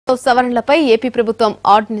సవరణలపై AP ప్రభుత్వం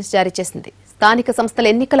ordinance జారీ చేసింది. స్థానిక సంస్థల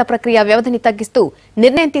ఎన్నికల ప్రక్రియ వ్యవధిని తగ్గిస్తూ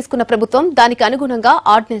నిర్ణయం తీసుకున్న ప్రభుత్వం దానికి అనుగుణంగా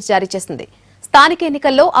ఆర్డినెన్స్ జారీ చేసింది. స్థానిక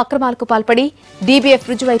ఎన్నికల్లో అక్రమాలకు పాల్పడి డీబీఎఫ్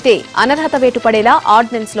రుజువైతే అనర్హత వేటు పడేలా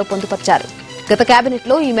ఆర్డినెన్స్ లో పొందుపర్చారు. గత కేబినెట్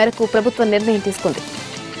లో ఈ మేరకు ప్రభుత్వం నిర్ణయం తీసుకుంది.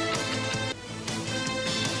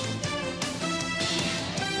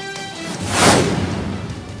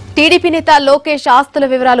 టీడీపీ నేత లోకేష్ ఆస్తుల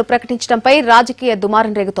వివరాలు ప్రకటించడంపై రాజకీయ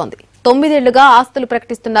దుమారం రేగుతోంది. 9 ఏళ్లుగా ఆస్తులు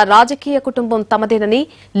ప్రకటిస్తున్న రాజకీయ కుటుంబం తమదేనని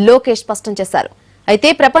లోకేష్ స్పష్టం చేశారు. అయితే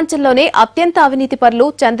ప్రపంచంలోనే అత్యంత అవినీతి పరులు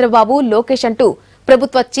చంద్రబాబు, లోకేష్ అంటూ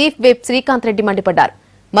ప్రభుత్వ చీఫ్ విప్ శ్రీకాంత్ రెడ్డి మండిపడ్డారు.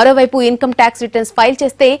 మరోవైపు ఇన్కమ్ ట్యాక్స్ రిటర్న్స్ ఫైల్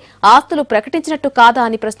చేస్తే ఆస్తులు ప్రకటించినట్టు కాదా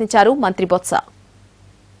అని ప్రశ్నించారు మంత్రి బొత్స.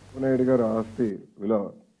 ఆస్తి విలువ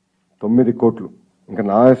 9 కోట్లు, ఇంకా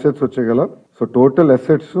నా అసెట్స్ వచ్చేగల. సో టోటల్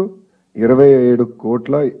అసెట్స్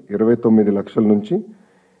 27,29,00,000 నుంచి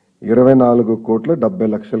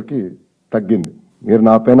 24,70,00,000కి తగ్గింది. మీరు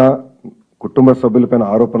నా పైన కుటుంబ సభ్యులపైన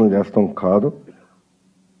ఆరోపణలు చేస్తాం కాదు.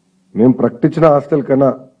 మేము ప్రకటించిన ఆస్తుల కన్నా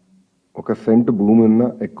 1 సెంట్ భూమి ఉన్నా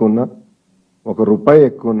ఎక్కువ ఉన్నా, 1 రూపాయి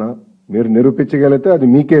ఎక్కువ ఉన్నా మీరు నిరూపించగలిగితే అది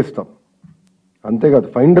మీకే ఇస్తాం. అంతేకాదు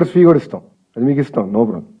ఫైండర్స్ ఫీ కూడా ఇస్తాం, అది మీకు ఇస్తాం, నో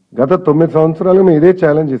ప్రాబ్లం. గత 9 సంవత్సరాలుగా మేము ఇదే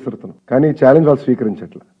ఛాలెంజ్ ఇస్తున్నాం, కానీ ఈ ఛాలెంజ్ వాళ్ళు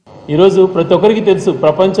స్వీకరించట్లేదు. ఈరోజు ప్రతి ఒక్కరికి తెలుసు,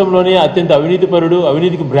 ప్రపంచంలోనే అత్యంత అవినీతిపరుడు,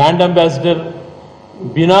 అవినీతికి బ్రాండ్ అంబాసిడర్,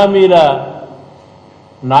 బినామీల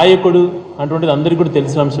నాయకుడు అటువంటిది అందరికీ కూడా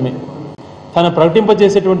తెలిసిన అంశమే. తన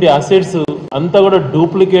ప్రకటింపజేసేటువంటి అసెట్స్ అంతా కూడా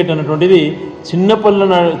డూప్లికేట్ అన్నటువంటిది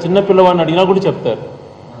చిన్నపిల్లవాడిని అడిగినా కూడా చెప్తారు.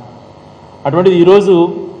 అటువంటిది ఈరోజు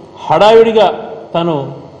హడావిడిగా తను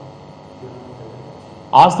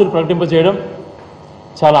ఆస్తులు ప్రకటింపజేయడం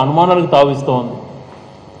చాలా అనుమానాలకు తావిస్తూ ఉంది.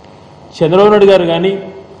 చంద్రబాబు నాయుడు గారు కానీ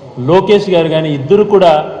లోకేష్ గారు కానీ ఇద్దరు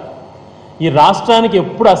కూడా ఈ రాష్ట్రానికి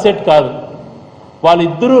ఎప్పుడు అసెట్ కాదు,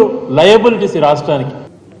 వాళ్ళిద్దరూ లయబిలిటీస్ ఈ రాష్ట్రానికి.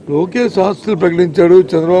 లోకేష్ ఆస్తులు ప్రకటించాడు,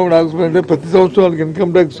 చంద్రబాబు నాయుడు అంటే ప్రతి సంవత్సరం వాళ్ళకి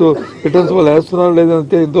ఇన్కమ్ ట్యాక్స్ రిటర్న్స్ వాళ్ళు వేస్తున్నారు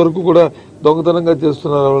లేదంటే ఇంతవరకు కూడా దొంగతనంగా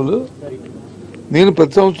చేస్తున్నారు వాళ్ళు. నేను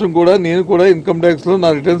ప్రతి సంవత్సరం కూడా ఇన్కమ్ ట్యాక్స్ లో నా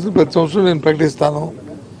రిటర్న్స్ ప్రతి సంవత్సరం నేను ప్రకటిస్తాను.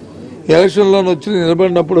 ఎలక్షన్లో వచ్చి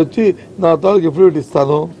నిలబడినప్పుడు వచ్చి నా తాలూకు ఎఫిడవిట్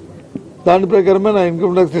ఇస్తాను. దాని ప్రకారమే నా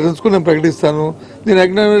ఇన్కమ్ ట్యాక్స్ రిటర్న్స్ కూడా నేను ప్రకటిస్తాను. నేను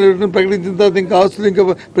ఎకనామిక్ రిటర్న్ ప్రకటించిన తర్వాత ఇంకా ఆస్తులు ఇంకా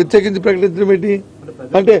ప్రత్యేకించి ప్రకటించడం ఏంటి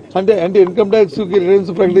అంటే అంటే అంటే ఇన్కమ్ ట్యాక్స్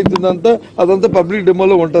రిటర్న్స్ ప్రకటించిందంతా అదంతా పబ్లిక్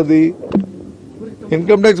డెమోలో ఉంటుంది.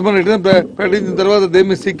 ఇన్కమ్ ట్యాక్స్ మనం రిటర్న్ ప్రకటించిన తర్వాత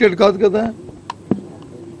అదేమీ సీక్రెట్ కాదు కదా.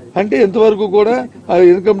 అంటే ఎంతవరకు కూడా ఆ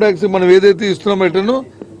ఇన్కమ్ ట్యాక్స్ మనం ఏదైతే ఇస్తున్నాం రిటర్న్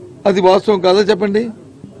అది వాస్తవం కాదా చెప్పండి.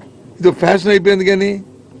 ఇది ఫ్యాషన్ అయిపోయింది. కానీ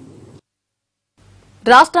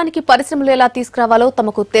రాష్ట్రానికి పరిశ్రమలు ఎలా తీసుకురావాలో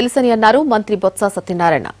తమకు తెలుసని అన్నారు మంత్రి బొత్స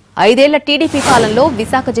సత్యనారాయణ. 5 ఏళ్ల టీడీపీ పాలనలో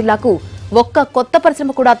విశాఖ జిల్లాకు ఒక్క కొత్త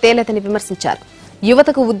పరిశ్రమ కూడా తేలేదని విమర్శించారు.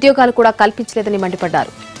 యువతకు ఉద్యోగాలు కూడా కల్పించలేదని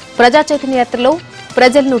మండిపడ్డారు. ప్రజా చైతన్య యాత్రలో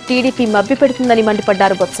ప్రజలను టీడీపీ మభ్యపెడుతుందని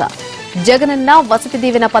మండిపడ్డారు బొత్స. జగనన్న వసతి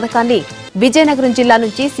దీవెన పథకాన్ని విజయనగరం జిల్లా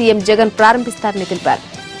నుంచి సీఎం జగన్ ప్రారంభిస్తారని తెలిపారు.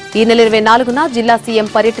 ఈ నెల 24న జిల్లా సీఎం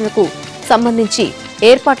పర్యటనకు సంబంధించి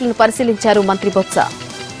ఏర్పాట్లను పరిశీలించారు మంత్రి బొత్స.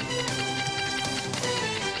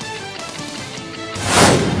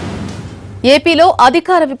 ఏపీలో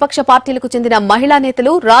అధికార విపక్ష పార్టీలకు చెందిన మహిళా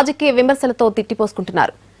నేతలు రాజకీయ విమర్శలతో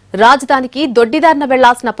తిట్టిపోసుకుంటున్నారు. రాజధానికి దొడ్డిదారిన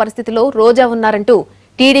వెళ్లాల్సిన పరిస్థితిలో రోజా ఉన్నారంటూ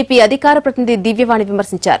టీడీపీ అధికార ప్రతినిధి దివ్యవాణి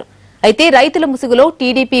విమర్శించారు. అయితే రైతుల ముసుగులో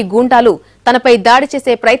టీడీపీ గూండాలు తనపై దాడి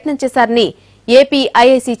చేసే ప్రయత్నం చేశారని ఏపీ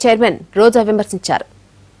ఐఐసీ చైర్మన్ రోజా విమర్శించారు.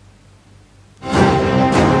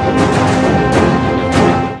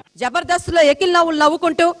 జబర్దస్త్లో ఎకిల్ నవ్వులు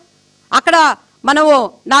నవ్వుకుంటూ అక్కడ మనము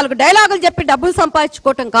 4 డైలాగులు చెప్పి డబ్బులు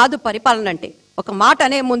సంపాదించుకోవటం కాదు పరిపాలన అంటే. ఒక మాట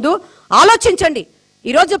అనే ముందు ఆలోచించండి.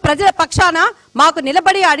 ఈరోజు ప్రజల పక్షాన మాకు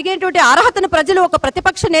నిలబడి అడిగేటువంటి అర్హతను ప్రజలు ఒక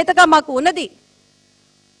ప్రతిపక్ష నేతగా మాకు ఉన్నది.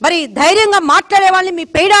 మరి ధైర్యంగా మాట్లాడే వాళ్ళని మీ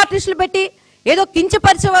పెయిడ్ ఆర్టిస్టులు పెట్టి ఏదో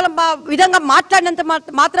కించపరిచే వాళ్ళ విధంగా మాట్లాడినంత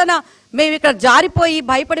మాత్రాన మేము ఇక్కడ జారిపోయి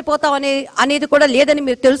భయపడిపోతాం అనేది కూడా లేదని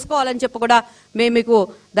మీరు తెలుసుకోవాలని చెప్పి కూడా మేము మీకు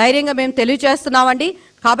ధైర్యంగా మేము తెలియజేస్తున్నామండి.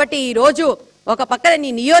 కాబట్టి ఈరోజు ఒక పక్కన నీ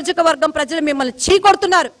నియోజకవర్గం ప్రజలు మిమ్మల్ని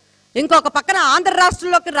చీకొడుతున్నారు, ఇంకొక పక్కన ఆంధ్ర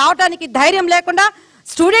రాష్ట్రంలోకి రావడానికి ధైర్యం లేకుండా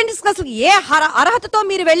స్టూడెంట్స్కి అసలు ఏ అర్హతతో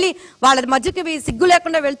మీరు వెళ్ళి వాళ్ళ మధ్యకి సిగ్గు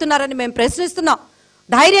లేకుండా వెళ్తున్నారని మేము ప్రశ్నిస్తున్నాం.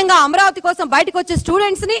 ధైర్యంగా అమరావతి కోసం బయటకు వచ్చే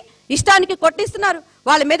స్టూడెంట్స్ని ఇష్టానికి కొట్టిస్తున్నారు,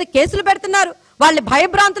 వాళ్ళ మీద కేసులు పెడుతున్నారు, వాళ్ళని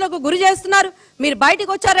భయభ్రాంతులకు గురి చేస్తున్నారు. మీరు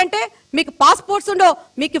బయటకు వచ్చారంటే మీకు పాస్పోర్ట్స్ ఉండవు,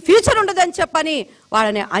 మీకు ఫ్యూచర్ ఉండదని చెప్పని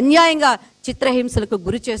వాళ్ళని అన్యాయంగా చిత్రహింసలకు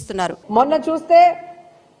గురి చేస్తున్నారు. మొన్న చూస్తే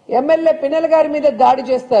ఎమ్మెల్యే పిన్నెల గారి మీద దాడి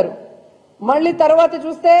చేస్తారు, మళ్ళీ తర్వాత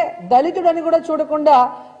చూస్తే దళితుడని కూడా చూడకుండా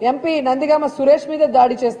ఎంపీ నందిగామ సురేష్ మీద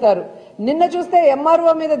దాడి చేస్తారు, నిన్న చూస్తే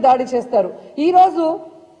ఎంఆర్ఓ మీద దాడి చేస్తారు, ఈ రోజు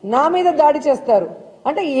నా మీద దాడి చేస్తారు.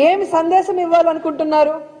 అంటే ఏమి సందేశం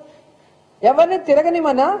ఇవ్వాలనుకుంటున్నారు? ఎవరిని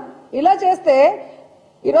తిరగనిమనా? ఇలా చేస్తే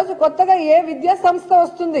ఈరోజు కొత్తగా ఏ విద్యా సంస్థ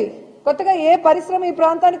వస్తుంది, కొత్తగా ఏ పరిశ్రమ ఈ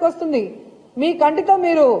ప్రాంతానికి వస్తుంది? మీ కంటితో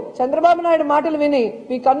మీరు చంద్రబాబు నాయుడు మాటలు విని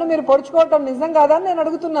మీ కన్ను మీరు పొడుచుకోవటం నిజం కాదా అని నేను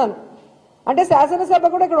అడుగుతున్నాను. అంటే శాసనసభ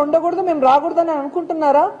కూడా ఇక్కడ ఉండకూడదు, మేము రాకూడదని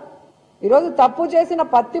అనుకుంటున్నారా? ఈరోజు తప్పు చేసిన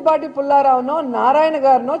పత్తిపాటి పుల్లారావునో నారాయణ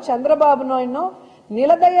గారినో చంద్రబాబునో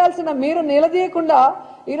నిలదీయాల్సిన మీరు నిలదీయకుండా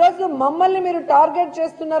ఈరోజు మమ్మల్ని మీరు టార్గెట్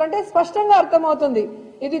చేస్తున్నారంటే స్పష్టంగా అర్థమవుతుంది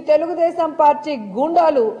ఇది తెలుగుదేశం పార్టీ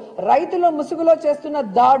గూండాలు రైతుల ముసుగులో చేస్తున్న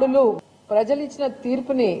దాడులు. ప్రజలు ఇచ్చిన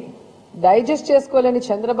తీర్పుని డైజెస్ట్ చేసుకోలేని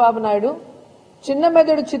చంద్రబాబు నాయుడు చిన్న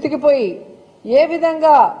మెదడు చితికిపోయి ఏ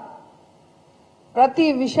విధంగా ప్రతి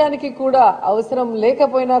విషయానికి కూడా అవసరం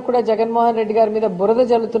లేకపోయినా కూడా జగన్మోహన్ రెడ్డి గారి మీద బురద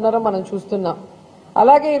జల్లుతున్నారో మనం చూస్తున్నాం.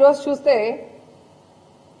 అలాగే ఈరోజు చూస్తే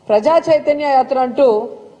ప్రజా చైతన్య యాత్ర అంటూ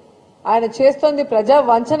ఆయన చేస్తోంది ప్రజా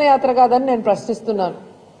వంచన యాత్ర కాదని నేను ప్రశ్నిస్తున్నాను.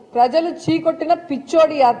 ప్రజలు చీకొట్టిన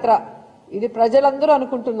పిచ్చోడి యాత్ర ఇది ప్రజలందరూ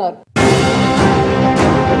అనుకుంటున్నారు.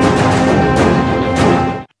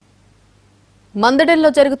 మందడంలో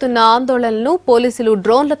జరుగుతున్న ఆందోళనలను పోలీసులు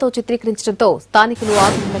డ్రోన్లతో చిత్రీకరించడంతో స్థానికులు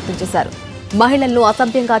ఆందోళన వ్యక్తం చేశారు. మహిళలను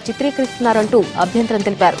అసభ్యంగా చిత్రీకరిస్తున్నారంటూ అభ్యంతరం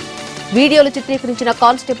తెలిపారు. వీడియోలు చిత్రీకరించిన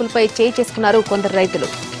కానిస్టేబుల్ పై చేయి చేసుకున్నారు కొందరు రైతులు.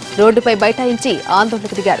 రోడ్డుపై బైఠాయించి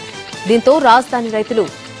ఆందోళనకు దిగారు. దీంతో రాజధాని రైతులు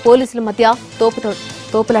పోలీసుల మధ్య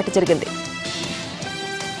తోపులాట జరిగింది.